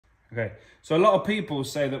Okay, so a lot of people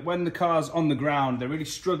say that when the car's on the ground, they're really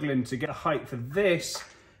struggling to get a height for this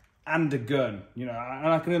and a gun, you know, and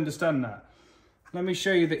I can understand that. Let me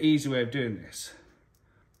show you the easy way of doing this.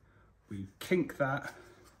 We kink that,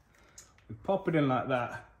 we pop it in like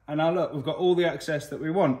that, and now look, we've got all the access that we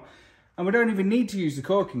want. And we don't even need to use the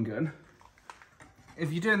corking gun.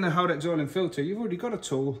 If you're doing the Haldex oil and filter, you've already got a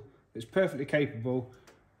tool that's perfectly capable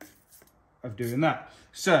of doing that.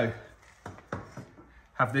 So,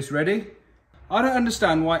 have this ready. I don't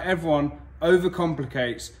understand why everyone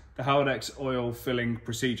overcomplicates the Haldex oil filling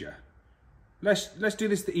procedure. Let's do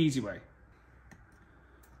this the easy way.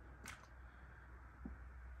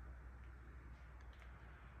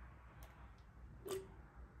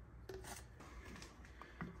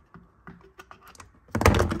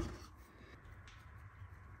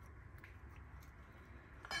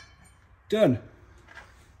 Done.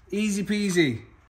 Easy peasy.